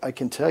I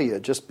can tell you,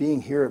 just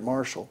being here at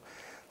Marshall,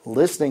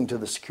 listening to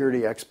the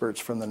security experts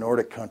from the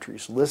Nordic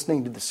countries,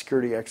 listening to the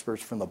security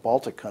experts from the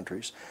Baltic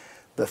countries,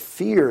 the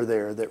fear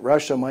there that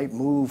Russia might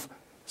move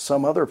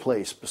some other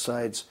place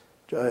besides,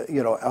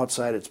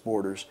 outside its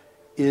borders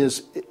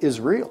is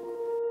real.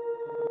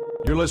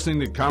 You're listening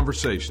to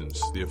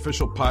Conversations, the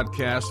official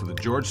podcast of the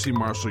George C.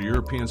 Marshall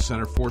European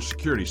Center for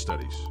Security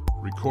Studies,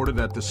 recorded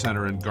at the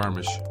center in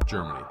Garmisch,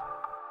 Germany.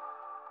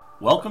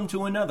 Welcome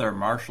to another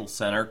Marshall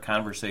Center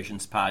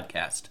Conversations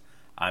podcast.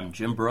 I'm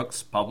Jim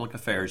Brooks, Public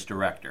Affairs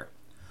Director.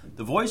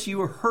 The voice you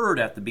heard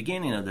at the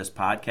beginning of this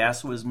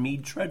podcast was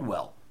Mead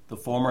Treadwell, the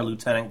former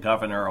Lieutenant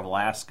Governor of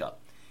Alaska.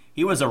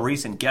 He was a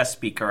recent guest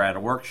speaker at a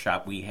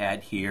workshop we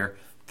had here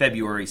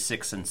February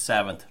 6th and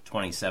 7th,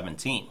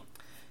 2017.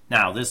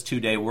 Now, this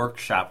two-day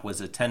workshop was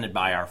attended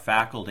by our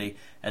faculty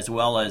as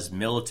well as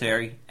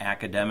military,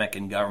 academic,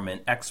 and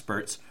government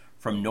experts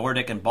from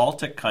Nordic and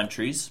Baltic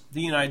countries,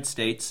 the United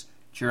States,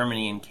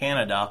 Germany, and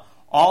Canada,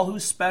 all who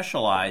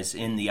specialize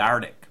in the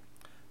Arctic.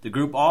 The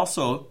group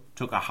also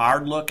took a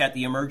hard look at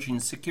the emerging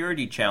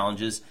security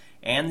challenges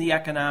and the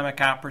economic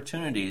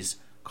opportunities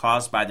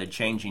caused by the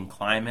changing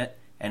climate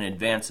and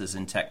advances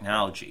in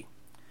technology.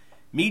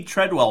 Mead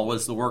Treadwell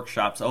was the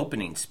workshop's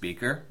opening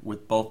speaker.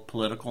 With both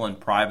political and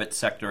private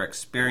sector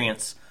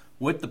experience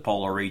with the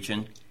polar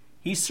region,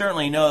 he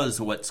certainly knows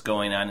what's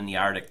going on in the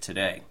Arctic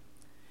today.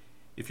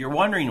 If you're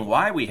wondering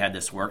why we had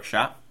this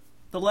workshop,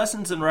 the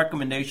lessons and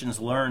recommendations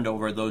learned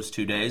over those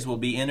 2 days will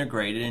be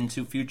integrated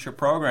into future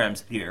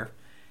programs here,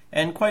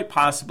 and quite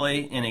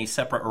possibly in a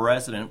separate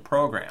resident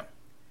program.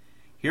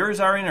 Here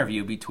is our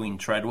interview between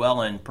Treadwell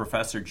and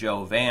Professor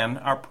Joe Vann,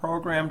 our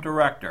program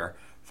director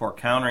for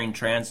Countering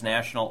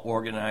Transnational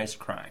Organized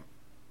Crime.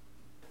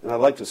 And I'd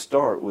like to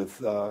start with,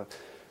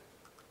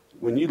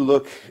 when you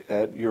look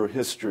at your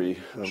history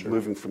of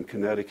moving from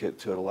Connecticut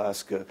to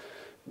Alaska,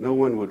 no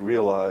one would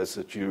realize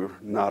that you're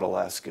not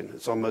Alaskan.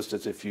 It's almost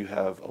as if you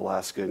have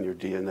Alaska in your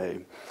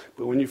DNA.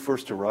 But when you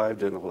first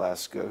arrived in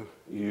Alaska,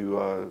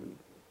 you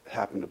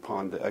happened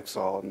upon the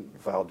Exxon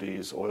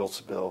Valdez oil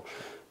spill.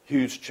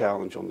 Huge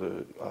challenge on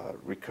the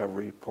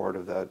recovery part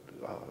of that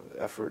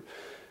effort.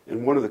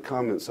 And one of the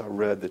comments I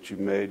read that you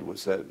made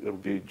was that it'll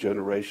be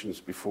generations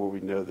before we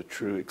know the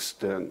true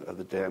extent of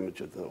the damage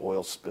of the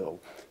oil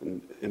spill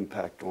and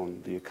impact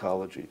on the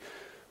ecology.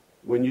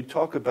 When you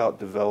talk about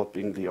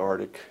developing the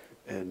Arctic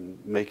and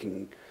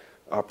making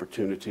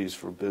opportunities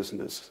for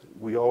business,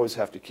 we always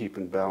have to keep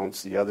in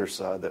balance the other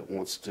side that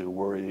wants to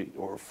worry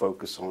or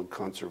focus on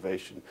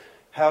conservation.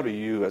 How do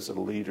you, as a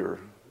leader,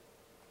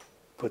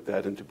 put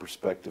that into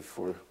perspective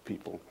for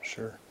people?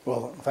 Sure.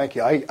 Well, thank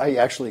you. I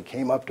actually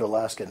came up to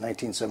Alaska in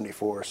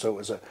 1974, so it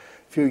was a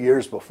few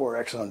years before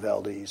Exxon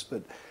Valdez,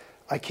 but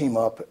I came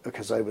up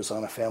because I was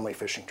on a family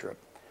fishing trip.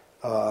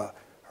 Our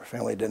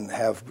family didn't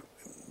have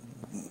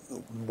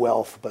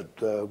wealth,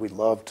 but we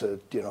loved to,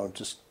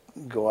 just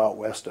go out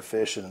west to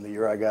fish, and the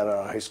year I got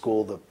out of high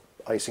school, the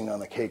icing on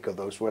the cake of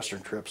those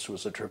western trips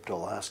was a trip to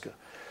Alaska.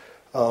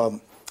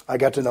 I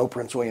got to know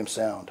Prince William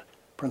Sound.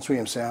 Prince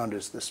William Sound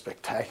is this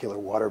spectacular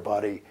water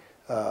body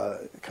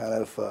to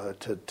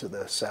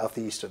the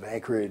southeast of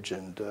Anchorage,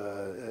 and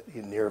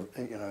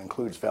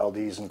includes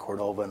Valdez and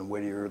Cordova and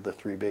Whittier, the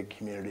three big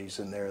communities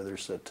in there.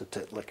 There's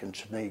Tutitlik and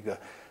Chiniga,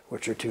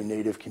 which are two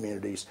native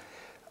communities.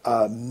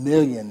 A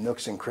million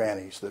nooks and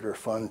crannies that are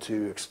fun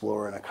to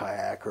explore in a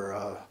kayak or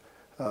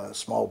a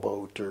small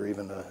boat or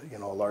even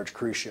a large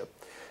cruise ship.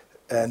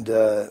 And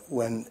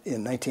when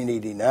in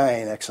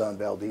 1989 Exxon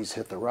Valdez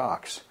hit the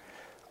rocks,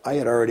 I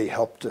had already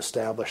helped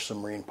establish some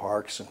marine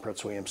parks in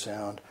Prince William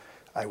Sound.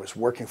 I was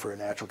working for a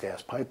natural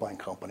gas pipeline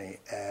company,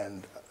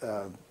 and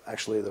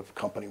actually the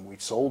company we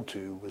sold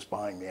to was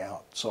buying me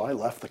out. So I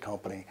left the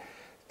company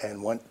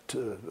and went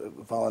to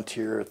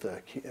volunteer at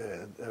the,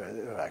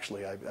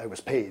 I was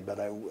paid, but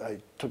I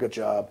took a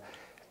job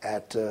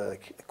at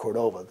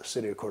Cordova, the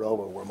city of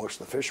Cordova, where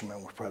most of the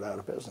fishermen were put out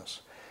of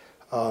business.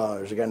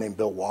 There's a guy named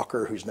Bill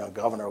Walker, who's now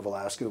governor of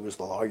Alaska, who was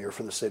the lawyer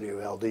for the city of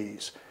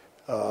Valdez.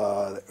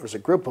 There was a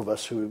group of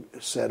us who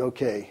said,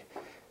 okay,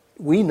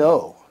 we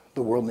know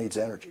the world needs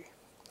energy.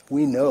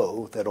 We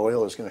know that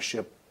oil is going to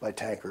ship by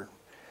tanker.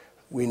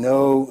 We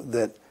know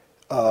that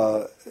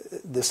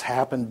this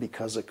happened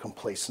because of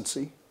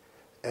complacency,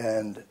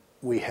 and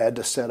we had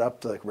to set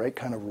up the right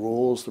kind of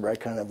rules, the right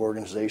kind of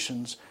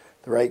organizations,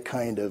 the right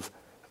kind of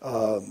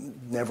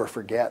never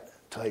forget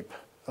type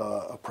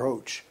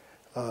approach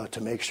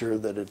to make sure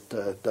that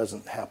it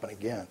doesn't happen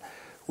again.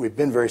 We've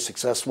been very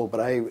successful, but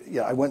I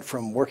went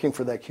from working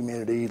for that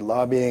community,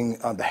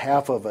 lobbying on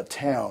behalf of a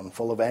town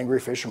full of angry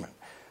fishermen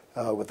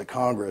with the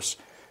Congress,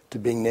 to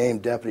being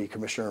named Deputy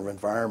Commissioner of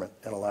Environment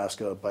in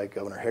Alaska by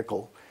Governor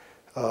Hickel,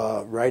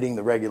 writing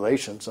the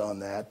regulations on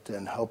that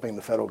and helping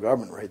the federal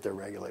government write their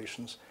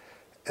regulations.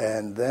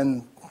 And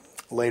then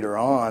later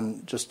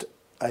on,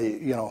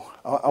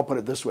 I'll put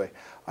it this way.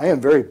 I am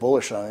very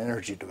bullish on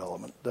energy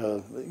development.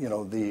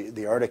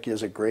 The Arctic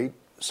is a great,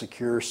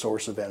 secure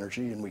source of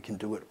energy, and we can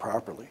do it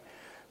properly.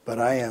 But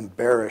I am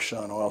bearish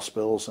on oil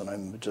spills, and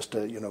I'm just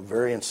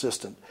very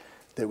insistent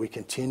that we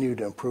continue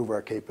to improve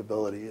our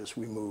capability as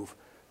we move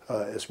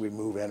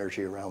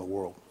energy around the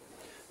world.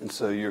 And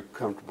so you're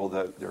comfortable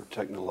that there are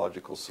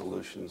technological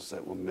solutions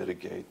that will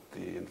mitigate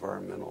the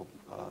environmental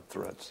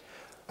threats?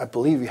 I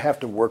believe you have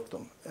to work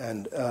them.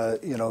 And,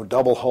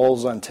 double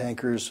hulls on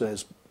tankers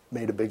has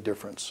made a big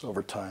difference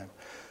over time.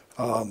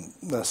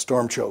 The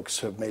storm chokes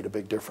have made a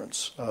big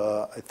difference.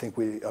 I think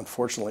we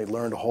unfortunately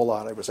learned a whole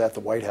lot. I was at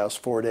the White House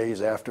 4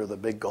 days after the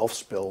big Gulf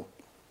spill.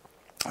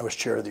 I was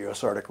chair of the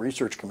U.S. Arctic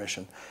Research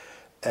Commission.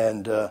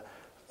 And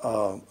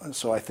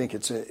so I think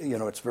it's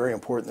very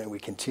important that we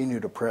continue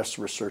to press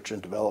research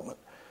and development.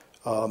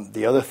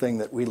 The other thing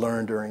that we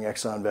learned during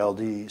Exxon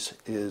Valdez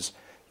is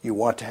you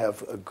want to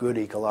have a good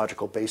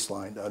ecological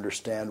baseline to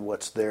understand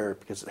what's there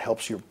because it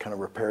helps you kind of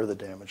repair the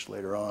damage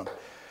later on.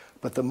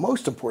 But the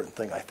most important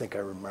thing I think I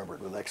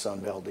remembered with Exxon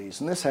Valdez,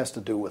 and this has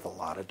to do with a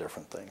lot of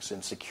different things,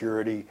 in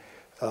security,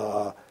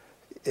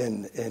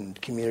 in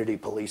community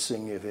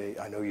policing,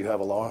 I know you have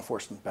a law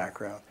enforcement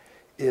background,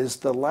 is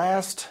the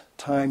last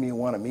time you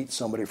want to meet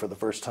somebody for the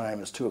first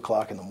time is 2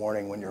 o'clock in the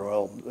morning when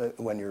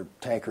your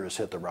tanker has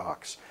hit the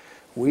rocks.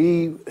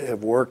 We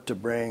have worked to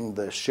bring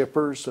the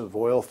shippers of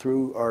oil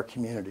through our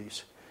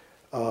communities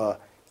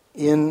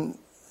in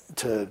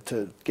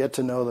to get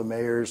to know the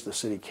mayors, the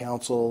city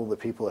council, the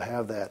people that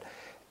have that.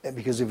 And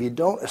because if you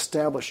don't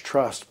establish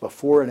trust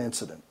before an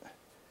incident,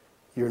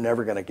 you're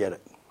never going to get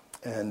it.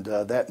 And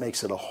that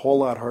makes it a whole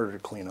lot harder to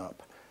clean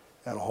up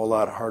and a whole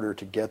lot harder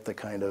to get the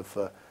kind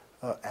of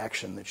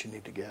action that you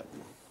need to get.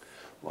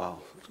 Wow,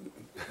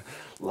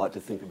 a lot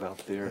to think about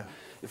there. Yeah.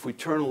 If we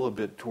turn a little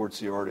bit towards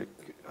the Arctic,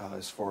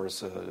 as far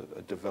as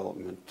a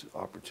development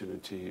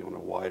opportunity on a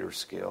wider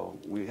scale,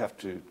 we have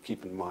to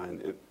keep in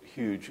mind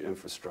huge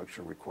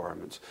infrastructure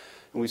requirements.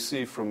 And we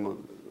see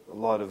from a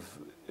lot of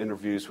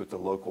interviews with the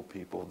local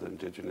people, the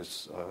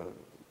indigenous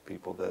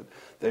people, that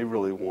they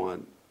really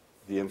want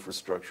the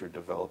infrastructure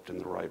developed in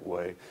the right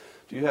way.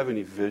 Do you have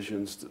any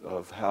visions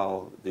of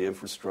how the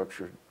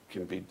infrastructure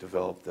can be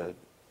developed that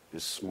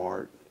is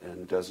smart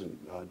and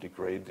doesn't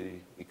degrade the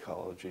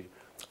ecology?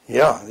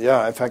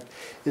 Yeah. In fact,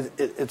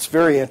 it's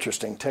very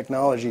interesting.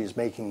 Technology is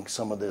making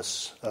some of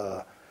this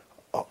a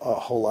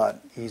whole lot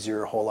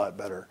easier, a whole lot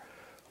better.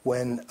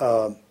 When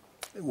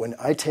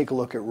I take a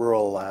look at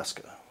rural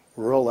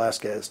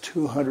Alaska has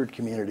 200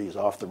 communities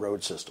off the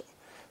road system.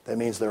 That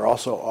means they're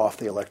also off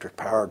the electric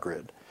power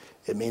grid.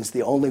 It means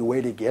the only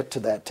way to get to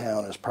that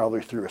town is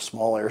probably through a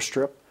small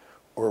airstrip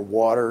or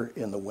water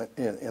in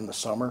the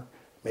summer.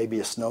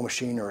 Maybe a snow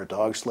machine or a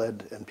dog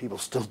sled, and people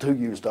still do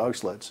use dog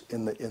sleds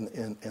in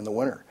the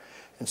winter.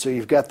 And so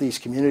you've got these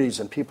communities,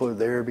 and people are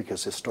there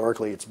because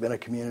historically it's been a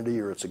community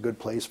or it's a good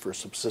place for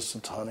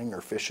subsistence hunting or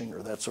fishing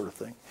or that sort of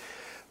thing.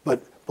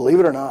 But believe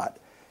it or not,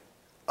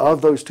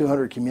 of those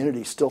 200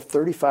 communities, still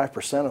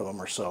 35% of them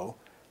or so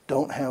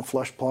don't have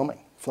flush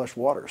plumbing, flush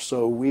water.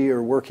 So we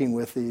are working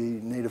with the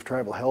Native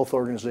Tribal Health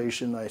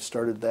Organization. I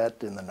started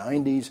that in the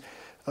 90s,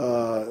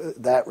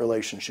 that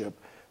relationship,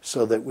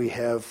 so that we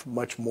have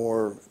much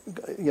more,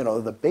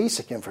 the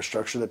basic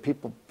infrastructure that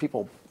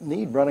people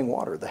need running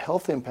water. The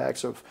health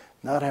impacts of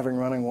not having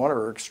running water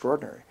are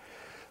extraordinary.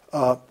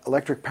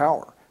 Electric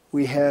power.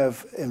 We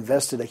have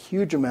invested a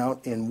huge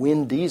amount in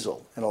wind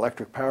diesel and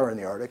electric power in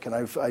the Arctic, and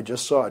I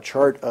just saw a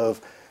chart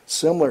of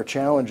similar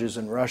challenges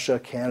in Russia,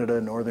 Canada,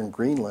 northern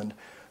Greenland,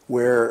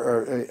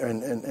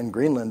 in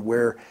Greenland,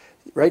 where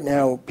right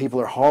now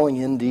people are hauling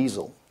in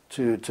diesel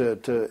to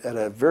at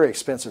a very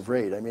expensive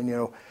rate. I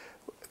mean,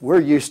 we're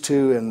used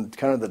to, in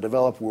kind of the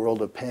developed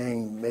world, of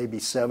paying maybe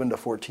 7 to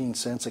 14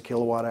 cents a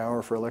kilowatt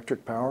hour for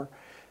electric power.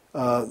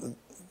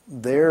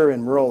 There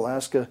in rural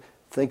Alaska,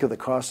 think of the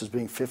cost as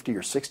being 50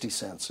 or 60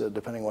 cents,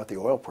 depending on what the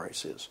oil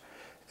price is.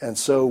 And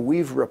so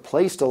we've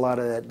replaced a lot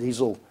of that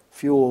diesel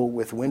fuel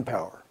with wind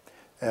power.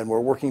 And we're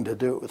working to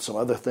do it with some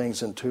other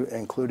things,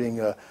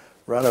 including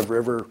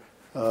run-of-river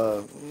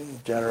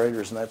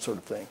generators and that sort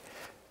of thing.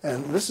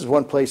 And this is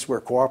one place where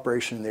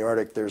cooperation in the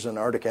Arctic, there's an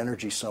Arctic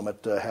Energy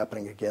Summit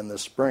happening again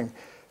this spring,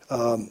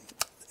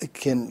 it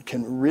can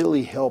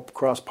really help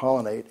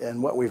cross-pollinate.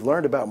 And what we've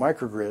learned about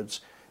microgrids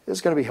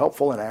is going to be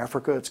helpful in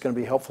Africa. It's going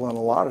to be helpful in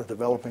a lot of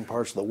developing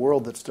parts of the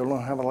world that still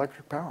don't have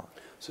electric power.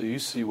 So you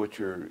see what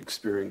you're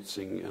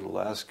experiencing in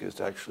Alaska as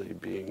actually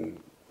being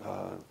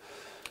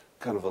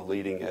kind of a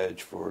leading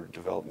edge for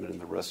development in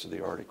the rest of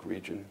the Arctic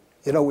region?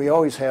 We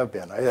always have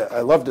been.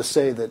 I love to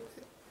say that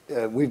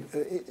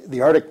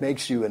the Arctic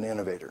makes you an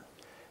innovator.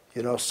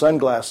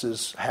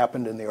 Sunglasses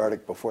happened in the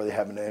Arctic before they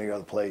happened in any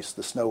other place.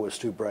 The snow was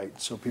too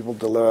bright, so people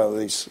developed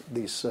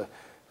these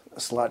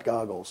slit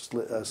goggles.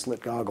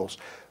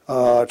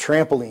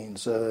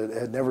 Trampolines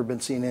had never been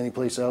seen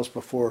anyplace else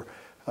before.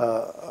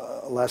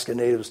 Alaska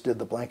Natives did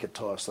the blanket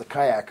toss. The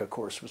kayak, of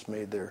course, was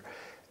made there.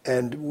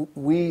 And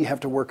we have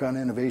to work on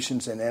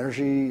innovations in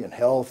energy and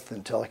health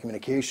and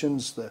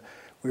telecommunications.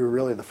 We were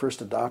really the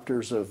first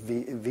adopters of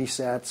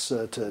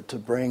VSATs to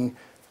bring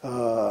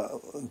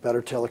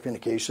better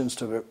telecommunications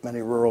to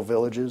many rural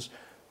villages.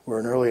 We're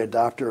an early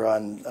adopter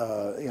on,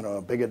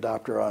 a big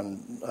adopter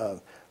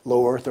on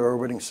low Earth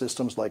orbiting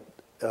systems like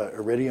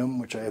Iridium,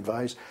 which I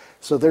advise.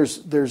 So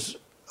there's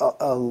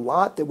a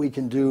lot that we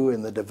can do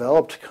in the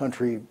developed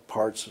country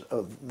parts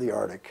of the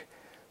Arctic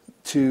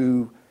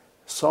to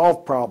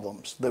solve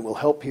problems that will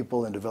help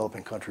people in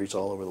developing countries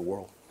all over the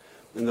world.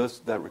 And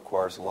that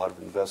requires a lot of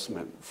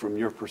investment. From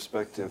your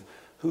perspective,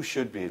 who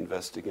should be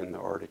investing in the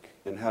Arctic,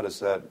 and how does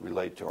that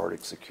relate to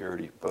Arctic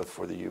security, both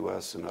for the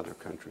U.S. and other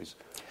countries?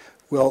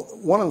 Well,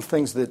 one of the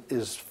things that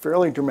is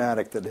fairly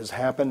dramatic that has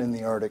happened in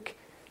the Arctic,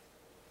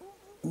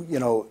 in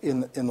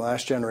the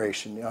last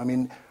generation. I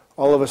mean,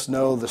 all of us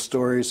know the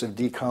stories of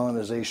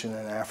decolonization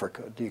in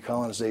Africa,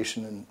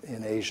 decolonization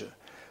in Asia.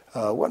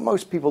 What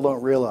most people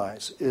don't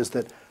realize is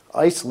that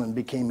Iceland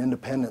became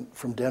independent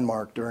from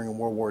Denmark during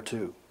World War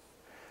II.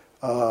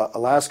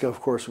 Alaska, of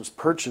course, was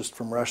purchased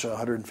from Russia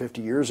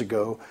 150 years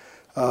ago,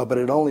 but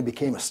it only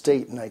became a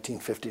state in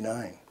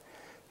 1959.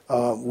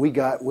 We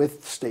got,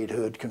 with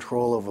statehood,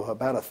 control of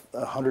about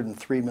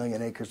 103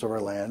 million acres of our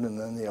land, and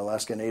then the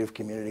Alaska Native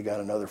community got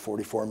another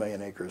 44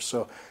 million acres.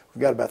 So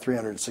we've got about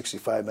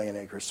 365 million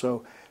acres.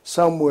 So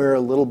somewhere a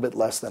little bit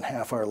less than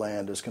half our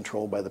land is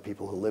controlled by the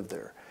people who live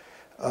there.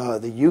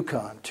 The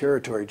Yukon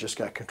Territory just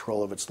got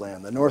control of its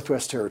land. The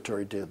Northwest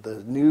Territory did.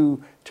 The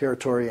new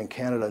territory in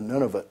Canada,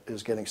 Nunavut,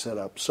 is getting set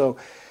up. So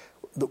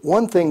the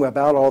one thing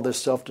about all this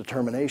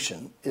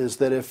self-determination is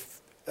that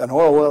if an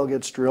oil well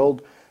gets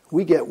drilled,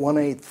 we get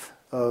 1/8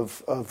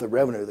 of the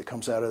revenue that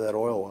comes out of that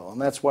oil well.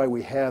 And that's why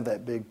we have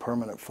that big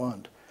permanent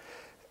fund.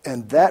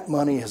 And that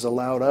money has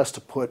allowed us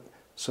to put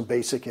some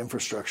basic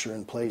infrastructure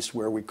in place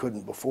where we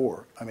couldn't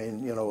before. I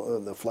mean,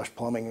 the flush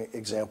plumbing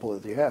example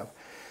that you have.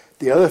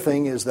 The other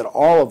thing is that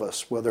all of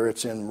us, whether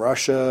it's in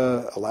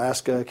Russia,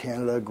 Alaska,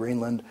 Canada,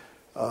 Greenland,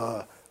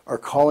 are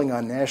calling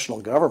on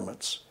national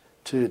governments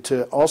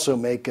to also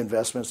make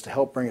investments to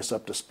help bring us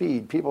up to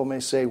speed. People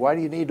may say, why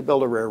do you need to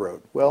build a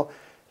railroad? Well,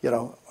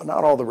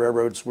 not all the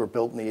railroads were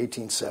built in the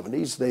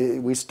 1870s.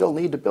 We still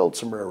need to build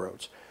some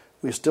railroads.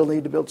 We still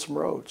need to build some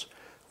roads.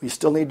 We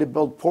still need to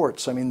build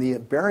ports. I mean, the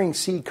Bering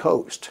Sea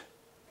coast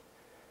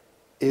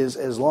is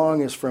as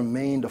long as from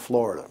Maine to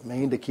Florida,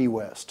 Maine to Key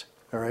West,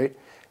 all right?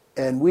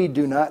 And we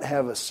do not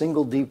have a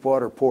single deep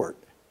water port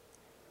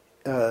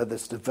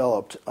that's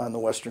developed on the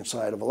western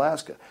side of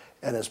Alaska.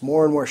 And as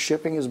more and more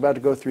shipping is about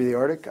to go through the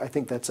Arctic, I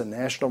think that's a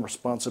national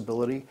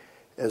responsibility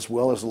as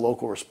well as a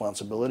local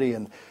responsibility.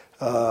 And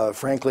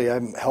frankly,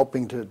 I'm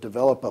helping to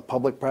develop a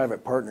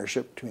public-private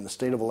partnership between the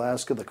state of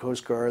Alaska, the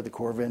Coast Guard, the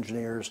Corps of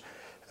Engineers,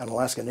 and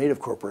Alaska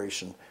Native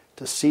Corporation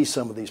to see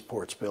some of these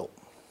ports built.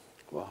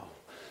 Wow.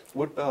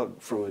 What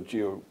about from a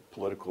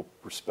geopolitical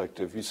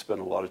perspective? You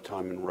spent a lot of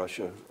time in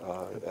Russia,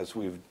 as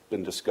we've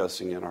been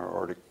discussing in our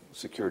Arctic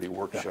security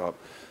workshop.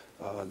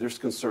 Yeah. There's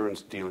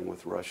concerns dealing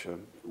with Russia.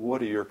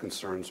 What are your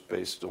concerns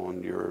based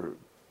on your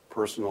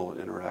personal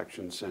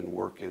interactions and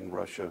work in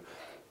Russia?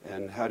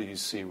 And how do you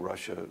see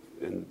Russia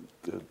in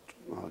the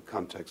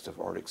context of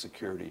Arctic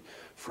security?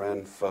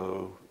 Friend,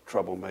 foe,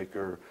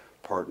 troublemaker,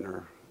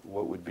 partner?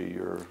 What would be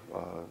your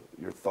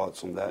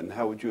thoughts on that? And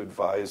how would you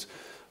advise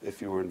if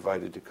you were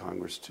invited to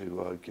Congress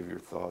to give your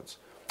thoughts?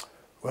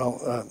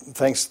 Well,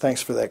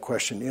 thanks for that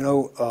question.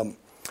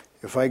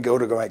 If I go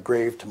to my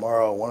grave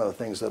tomorrow, one of the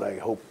things that I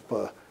hope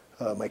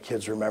my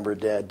kids remember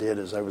Dad did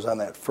is I was on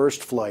that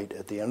first flight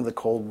at the end of the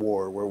Cold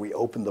War where we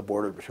opened the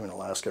border between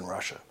Alaska and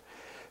Russia.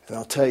 And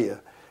I'll tell you,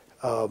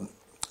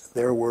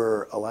 there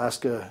were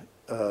Alaska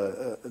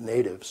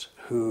natives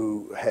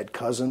who had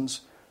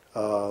cousins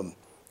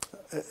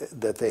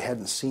that they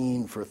hadn't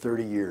seen for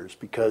 30 years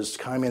because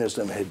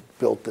communism had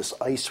built this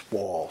ice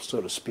wall,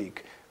 so to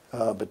speak,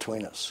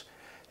 between us.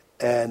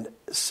 And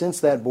since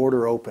that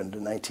border opened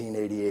in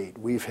 1988,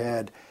 we've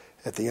had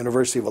at the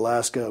University of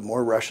Alaska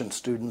more Russian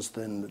students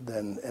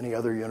than any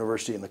other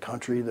university in the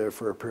country there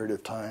for a period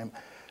of time.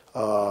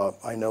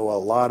 I know a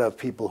lot of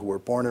people who were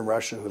born in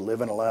Russia who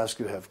live in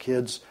Alaska, who have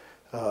kids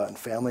and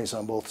families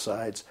on both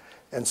sides.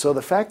 And so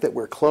the fact that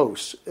we're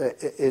close,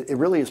 it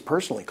really is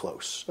personally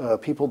close.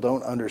 People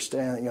don't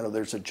understand,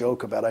 there's a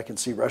joke about I can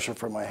see Russia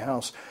from my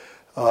house.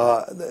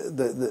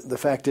 The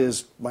fact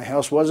is my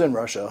house was in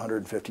Russia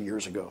 150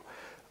 years ago.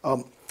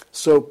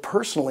 So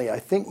personally, I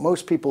think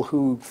most people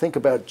who think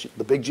about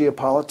the big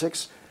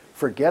geopolitics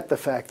forget the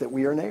fact that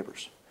we are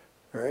neighbors.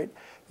 All right?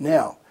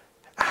 Now,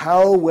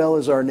 how well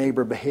is our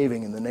neighbor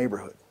behaving in the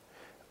neighborhood?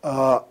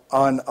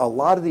 On a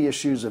lot of the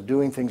issues of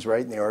doing things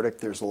right in the Arctic,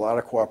 there's a lot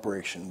of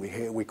cooperation.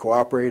 We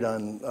cooperate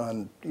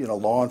on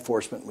law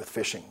enforcement with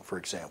fishing, for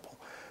example.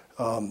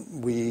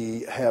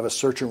 We have a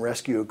search and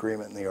rescue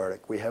agreement in the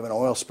Arctic. We have an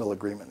oil spill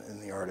agreement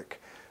in the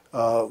Arctic.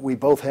 We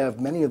both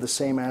have many of the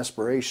same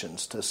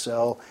aspirations to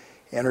sell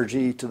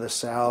energy to the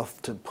south,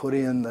 to put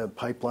in the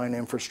pipeline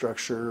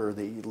infrastructure or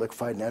the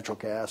liquefied natural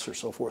gas or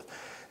so forth.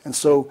 And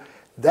so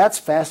that's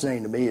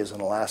fascinating to me as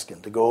an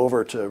Alaskan, to go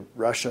over to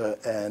Russia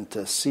and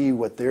to see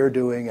what they're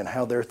doing and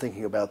how they're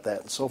thinking about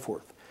that and so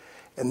forth.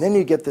 And then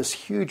you get this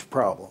huge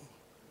problem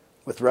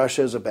with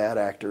Russia as a bad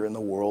actor in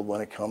the world when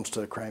it comes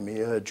to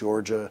Crimea,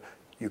 Georgia,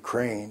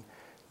 Ukraine,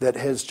 that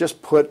has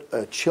just put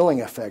a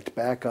chilling effect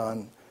back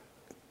on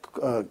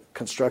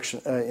construction,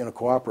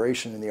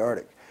 cooperation in the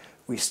Arctic.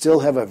 We still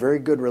have a very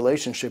good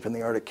relationship in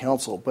the Arctic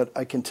Council, but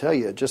I can tell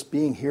you, just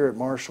being here at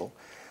Marshall,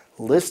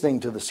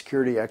 listening to the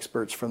security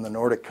experts from the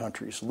Nordic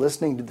countries,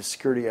 listening to the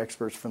security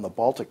experts from the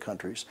Baltic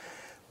countries,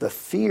 the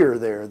fear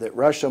there that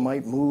Russia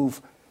might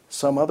move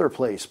some other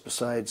place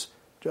besides,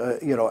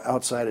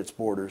 outside its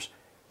borders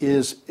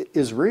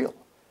is real.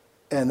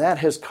 And that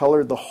has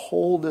colored the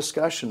whole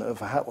discussion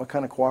of what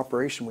kind of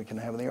cooperation we can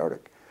have in the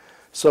Arctic.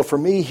 So for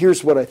me,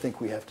 here's what I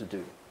think we have to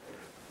do.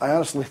 I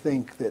honestly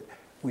think that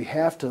we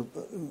have to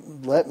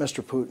let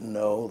Mr. Putin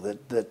know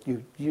that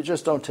you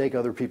just don't take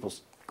other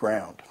people's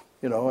ground,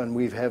 and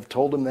we have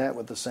told him that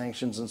with the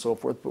sanctions and so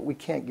forth, but we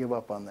can't give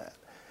up on that.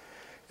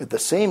 At the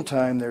same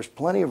time, there's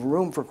plenty of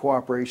room for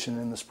cooperation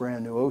in this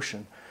brand new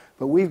ocean,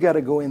 but we've got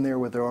to go in there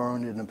with our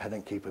own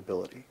independent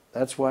capability.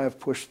 That's why I've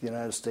pushed the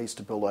United States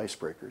to build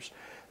icebreakers.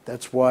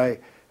 That's why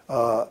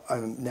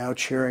I'm now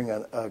chairing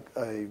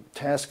a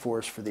task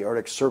force for the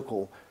Arctic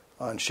Circle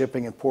on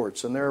shipping and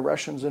ports, and there are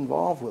Russians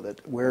involved with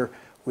it, where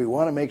we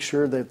want to make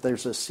sure that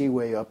there's a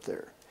seaway up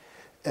there.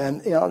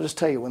 And I'll just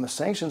tell you, when the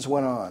sanctions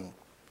went on,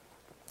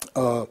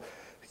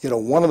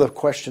 one of the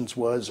questions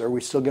was, are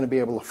we still going to be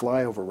able to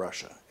fly over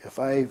Russia? If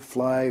I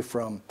fly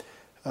from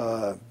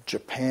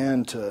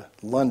Japan to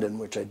London,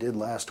 which I did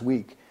last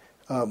week,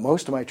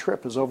 most of my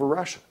trip is over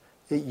Russia.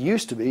 It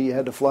used to be you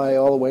had to fly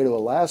all the way to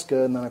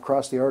Alaska and then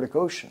across the Arctic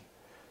Ocean.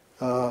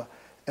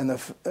 And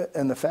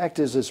the fact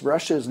is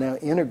Russia is now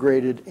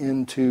integrated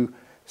into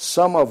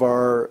some of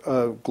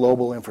our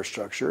global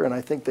infrastructure, and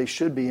I think they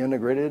should be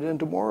integrated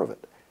into more of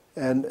it.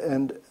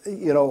 And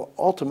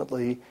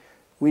ultimately,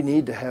 we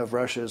need to have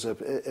Russia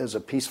as a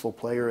peaceful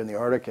player in the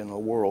Arctic and the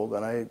world,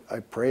 and I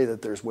pray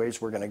that there's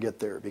ways we're going to get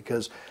there,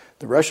 because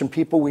the Russian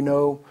people we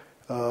know,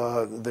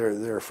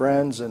 they're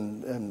friends,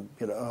 and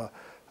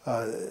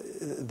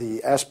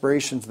the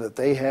aspirations that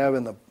they have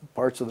in the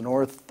parts of the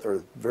North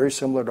are very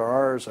similar to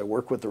ours. I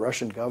work with the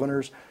Russian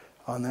governors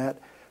on that,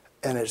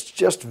 and it's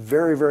just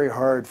very, very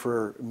hard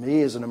for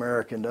me as an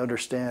American to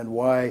understand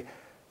why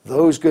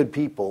those good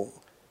people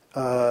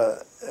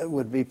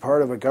would be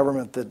part of a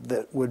government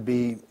that would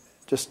be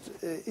just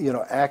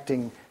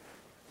acting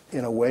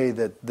in a way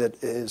that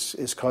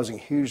is causing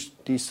huge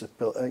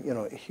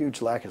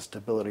huge lack of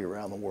stability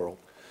around the world.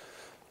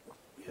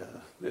 Yeah,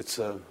 it's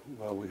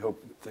well, we hope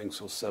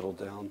things will settle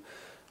down.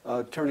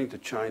 Turning to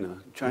China,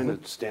 China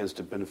stands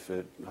to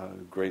benefit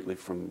greatly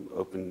from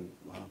open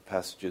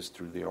passages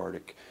through the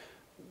Arctic.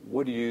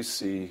 What do you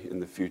see in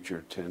the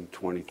future, 10,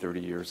 20,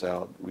 30 years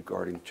out,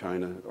 regarding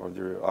China? Are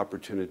there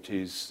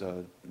opportunities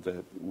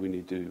that we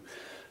need to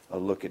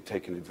look at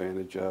taking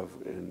advantage of?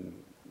 And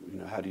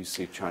how do you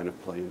see China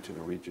play into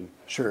the region?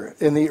 Sure.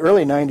 In the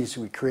early 90s,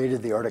 we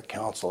created the Arctic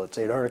Council. It's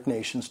 8 Arctic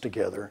nations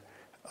together.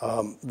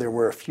 There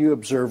were a few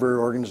observer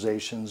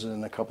organizations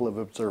and a couple of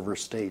observer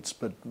states,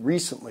 but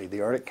recently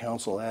the Arctic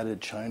Council added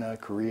China,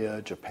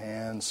 Korea,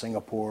 Japan,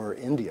 Singapore,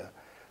 India,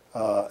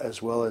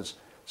 as well as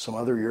some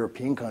other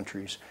European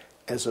countries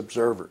as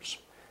observers.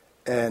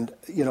 And,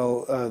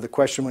 the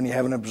question when you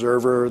have an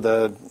observer,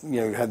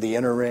 you have the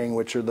inner ring,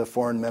 which are the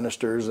foreign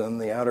ministers,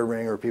 and the outer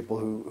ring are people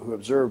who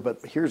observe.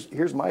 But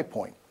here's my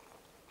point.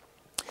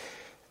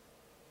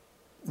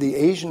 The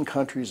Asian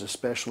countries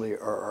especially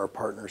are our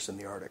partners in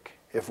the Arctic.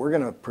 If we're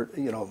going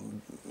to,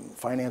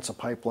 finance a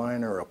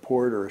pipeline or a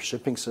port or a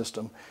shipping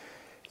system,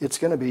 it's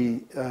going to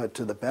be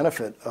to the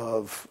benefit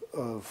of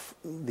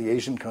the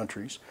Asian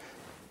countries.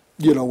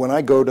 When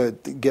I go to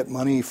get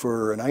money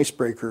for an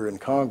icebreaker in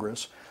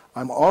Congress,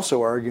 I'm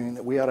also arguing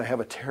that we ought to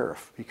have a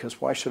tariff, because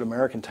why should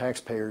American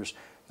taxpayers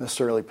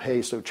necessarily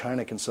pay so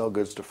China can sell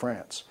goods to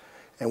France?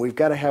 And we've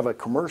got to have a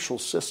commercial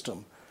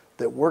system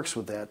that works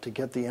with that to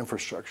get the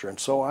infrastructure. And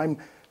so I'm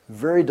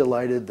very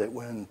delighted that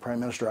when Prime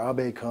Minister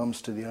Abe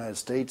comes to the United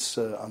States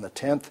on the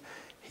 10th,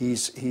 he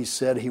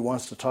said he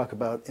wants to talk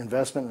about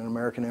investment in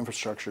American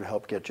infrastructure to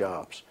help get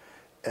jobs.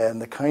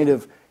 And the kind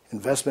of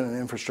investment in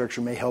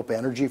infrastructure may help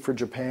energy for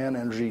Japan,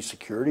 energy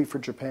security for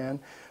Japan,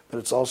 but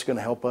it's also going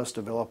to help us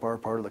develop our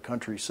part of the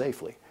country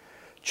safely.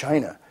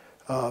 China.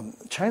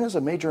 China's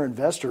a major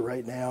investor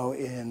right now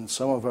in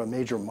some of our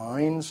major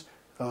mines,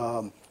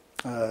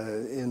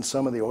 in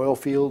some of the oil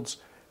fields.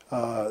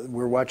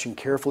 We're watching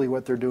carefully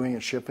what they're doing in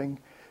shipping.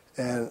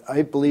 And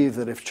I believe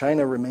that if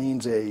China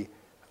remains a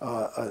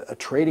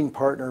trading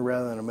partner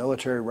rather than a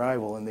military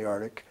rival in the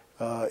Arctic,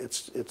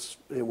 it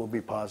will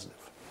be positive.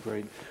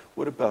 Great.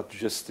 What about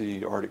just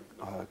the Arctic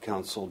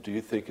Council? Do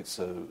you think it's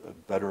a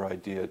better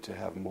idea to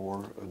have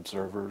more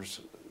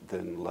observers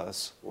than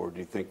less, or do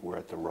you think we're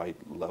at the right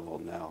level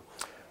now?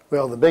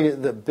 Well,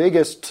 the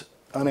biggest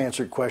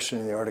unanswered question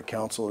in the Arctic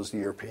Council is the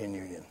European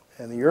Union.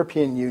 And the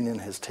European Union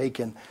has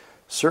taken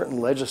certain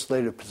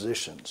legislative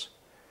positions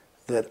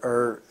that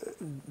are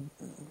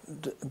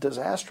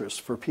disastrous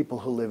for people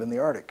who live in the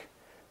Arctic.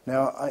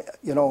 Now,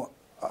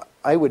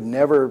 I would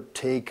never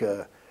take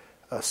a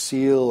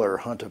seal or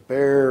hunt a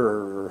bear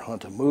or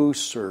hunt a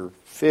moose or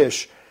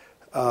fish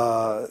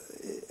and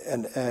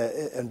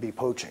be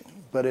poaching.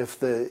 But if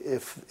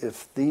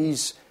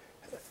these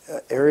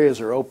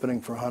areas are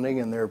opening for hunting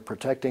and they're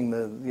protecting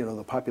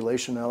the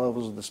population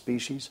levels of the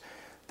species,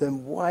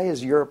 then why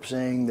is Europe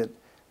saying that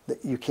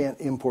you can't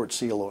import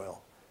seal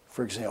oil,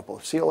 for example?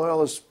 Seal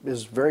oil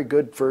is very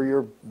good for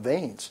your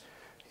veins,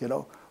 you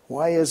know.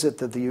 Why is it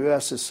that the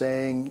U.S. is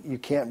saying you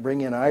can't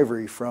bring in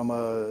ivory from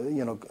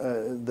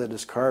that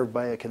is carved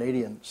by a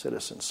Canadian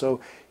citizen?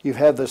 So you've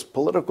had this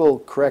political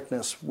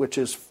correctness, which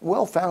is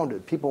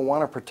well-founded. People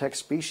want to protect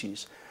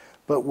species,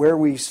 but where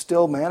we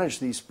still manage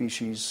these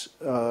species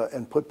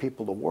and put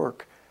people to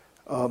work,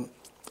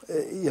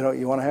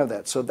 you want to have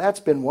that. So that's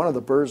been one of the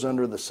burrs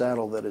under the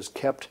saddle that has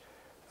kept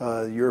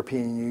the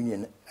European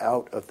Union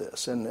out of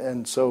this.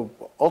 And so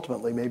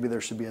ultimately maybe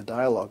there should be a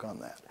dialogue on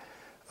that.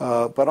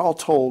 But all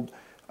told,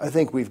 I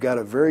think we've got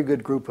a very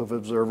good group of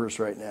observers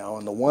right now.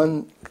 And the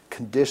one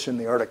condition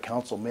the Arctic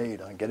Council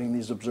made on getting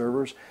these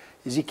observers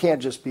is you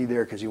can't just be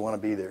there because you want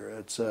to be there.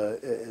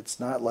 It's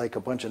not like a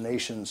bunch of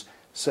nations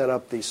set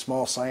up these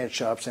small science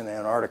shops in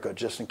Antarctica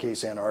just in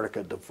case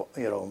Antarctica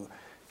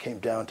came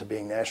down to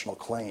being national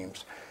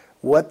claims.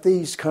 What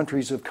these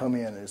countries have come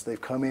in is they've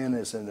come in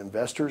as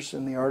investors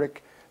in the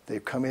Arctic.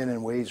 They've come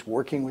in ways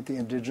working with the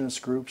indigenous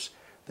groups.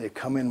 They've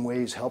come in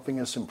ways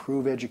helping us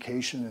improve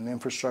education and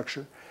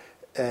infrastructure.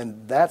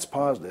 And that's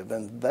positive.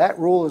 And that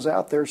rule is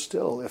out there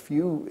still. If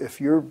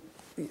you're,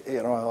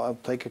 I'll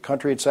take a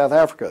country in South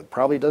Africa. It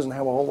probably doesn't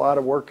have a whole lot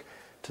of work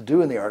to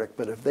do in the Arctic,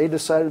 but if they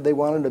decided they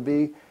wanted to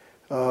be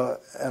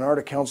an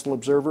Arctic Council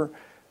observer,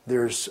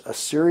 there's a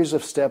series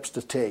of steps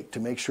to take to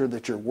make sure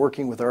that you're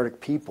working with Arctic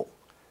people.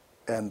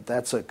 And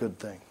that's a good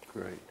thing.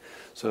 Great.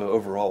 So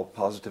overall,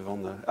 positive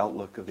on the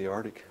outlook of the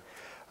Arctic?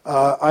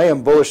 I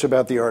am bullish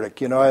about the Arctic.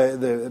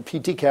 The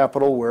PT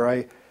Capital, where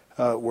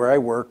I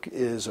work,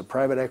 is a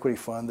private equity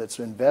fund that's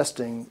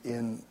investing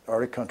in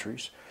Arctic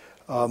countries.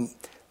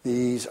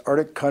 These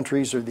Arctic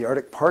countries, or the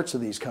Arctic parts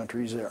of these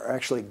countries, are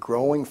actually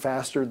growing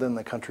faster than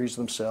the countries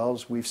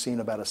themselves. We've seen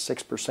about a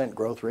 6%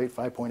 growth rate,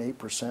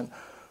 5.8%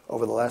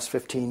 over the last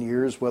 15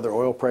 years, whether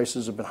oil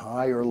prices have been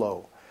high or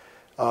low.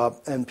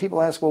 And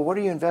people ask, well, what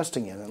are you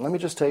investing in? And let me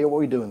just tell you what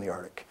we do in the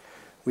Arctic.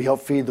 We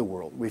help feed the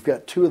world. We've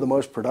got two of the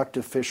most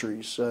productive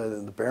fisheries,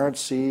 the Barents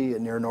Sea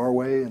near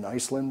Norway and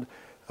Iceland,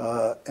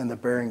 and the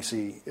Bering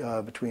Sea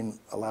between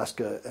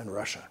Alaska and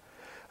Russia.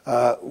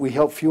 We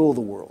help fuel the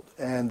world.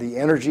 And the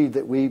energy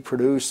that we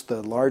produce,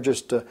 the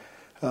largest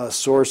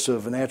source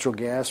of natural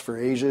gas for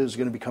Asia, is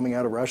going to be coming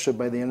out of Russia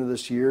by the end of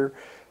this year.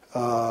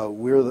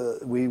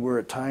 We were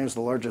at times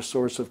the largest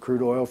source of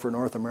crude oil for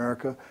North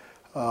America.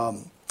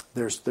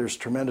 There's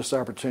tremendous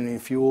opportunity in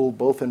fuel,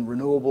 both in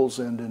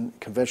renewables and in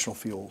conventional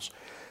fuels.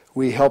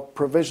 We help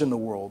provision the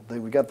world.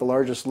 We got the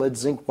largest lead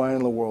zinc mine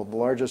in the world, the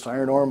largest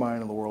iron ore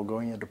mine in the world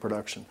going into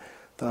production,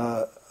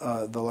 the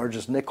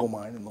largest nickel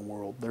mine in the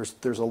world.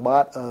 There's a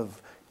lot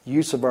of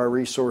use of our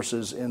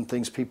resources in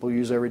things people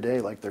use every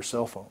day, like their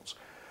cell phones.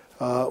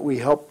 We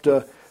help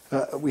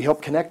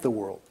connect the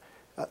world.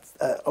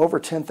 Over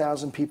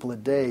 10,000 people a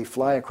day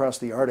fly across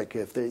the Arctic.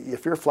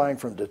 If you're flying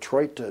from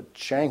Detroit to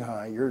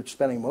Shanghai, you're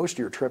spending most of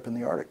your trip in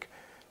the Arctic.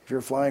 If you're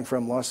flying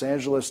from Los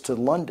Angeles to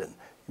London,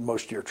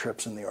 most of your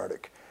trip's in the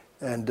Arctic.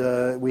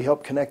 And we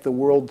help connect the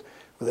world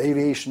with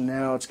aviation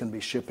now. It's going to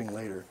be shipping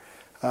later.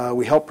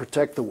 We help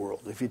protect the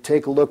world. If you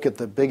take a look at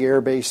the big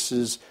air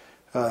bases,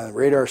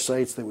 radar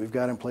sites that we've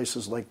got in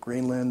places like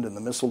Greenland and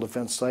the missile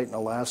defense site in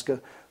Alaska,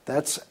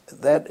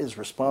 that is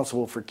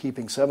responsible for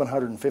keeping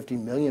 750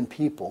 million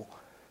people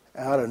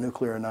out of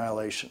nuclear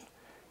annihilation.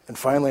 And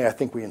finally, I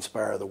think we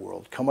inspire the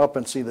world. Come up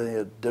and see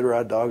the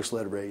Iditarod dog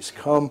sled race.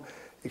 Come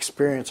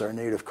experience our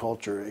native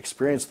culture.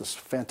 Experience this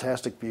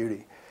fantastic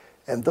beauty.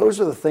 And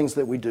those are the things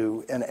that we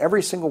do. And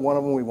every single one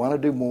of them, we want to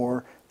do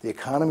more. The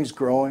economy's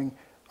growing.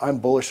 I'm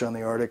bullish on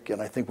the Arctic,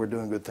 and I think we're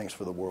doing good things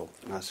for the world.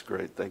 That's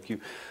great. Thank you.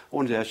 I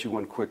wanted to ask you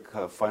one quick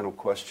final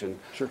question.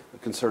 Sure.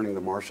 Concerning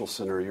the Marshall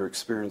Center. Your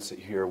experience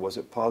here, was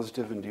it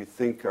positive, and do you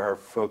think our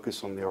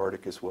focus on the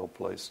Arctic is well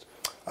placed?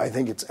 I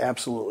think it's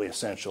absolutely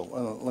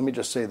essential. Let me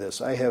just say this.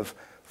 I have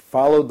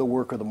followed the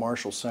work of the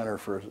Marshall Center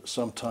for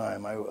some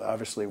time. I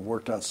obviously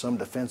worked on some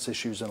defense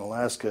issues in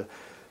Alaska,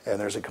 and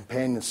there's a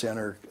companion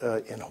center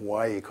in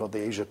Hawaii called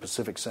the Asia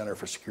Pacific Center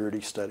for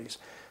Security Studies.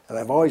 And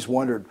I've always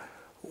wondered,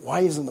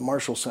 why isn't the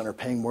Marshall Center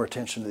paying more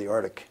attention to the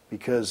Arctic?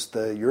 Because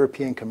the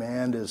European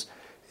Command is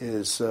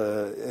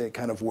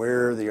kind of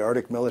where the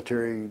Arctic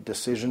military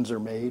decisions are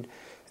made.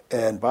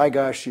 And by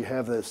gosh, you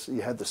had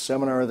the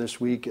seminar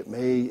this week. It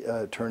may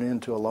turn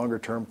into a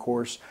longer-term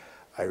course.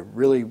 I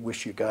really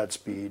wish you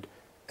Godspeed.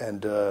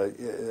 And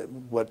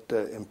what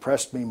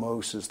impressed me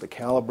most is the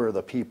caliber of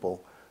the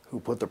people who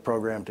put the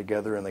program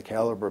together and the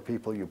caliber of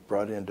people you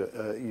brought into,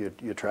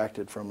 you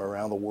attracted from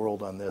around the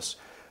world on this.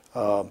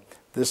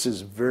 This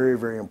is very,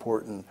 very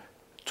important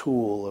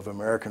tool of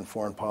American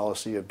foreign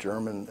policy, of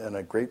German, and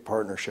a great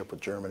partnership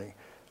with Germany.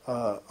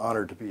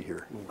 Honored to be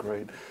here.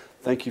 Great.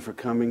 Thank you for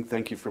coming.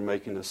 Thank you for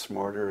making us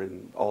smarter,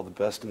 and all the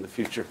best in the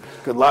future.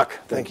 Good luck.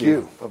 Thank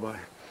you. Bye-bye.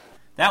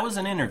 That was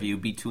an interview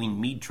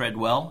between Meade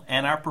Treadwell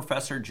and our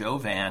Professor Joe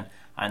Vann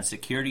on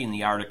security in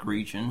the Arctic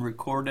region,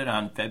 recorded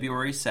on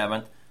February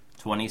 7th,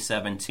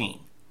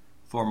 2017.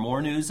 For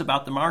more news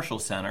about the Marshall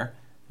Center,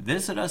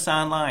 Visit us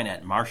online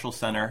at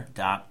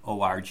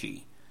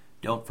marshallcenter.org.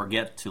 Don't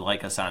forget to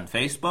like us on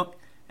Facebook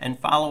and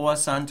follow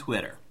us on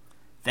Twitter.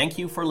 Thank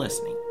you for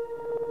listening.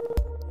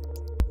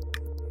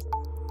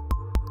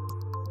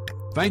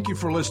 Thank you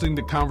for listening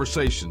to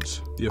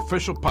Conversations, the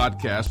official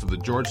podcast of the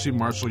George C.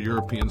 Marshall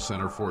European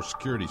Center for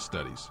Security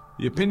Studies.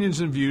 The opinions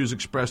and views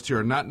expressed here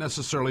are not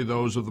necessarily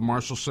those of the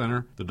Marshall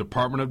Center, the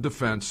Department of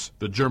Defense,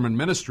 the German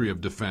Ministry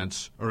of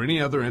Defense, or any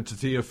other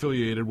entity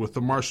affiliated with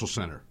the Marshall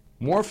Center.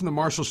 More from the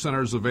Marshall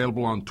Center is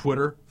available on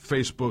Twitter,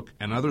 Facebook,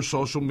 and other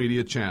social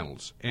media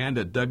channels, and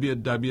at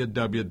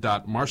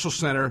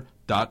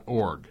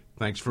www.marshallcenter.org.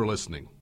 Thanks for listening.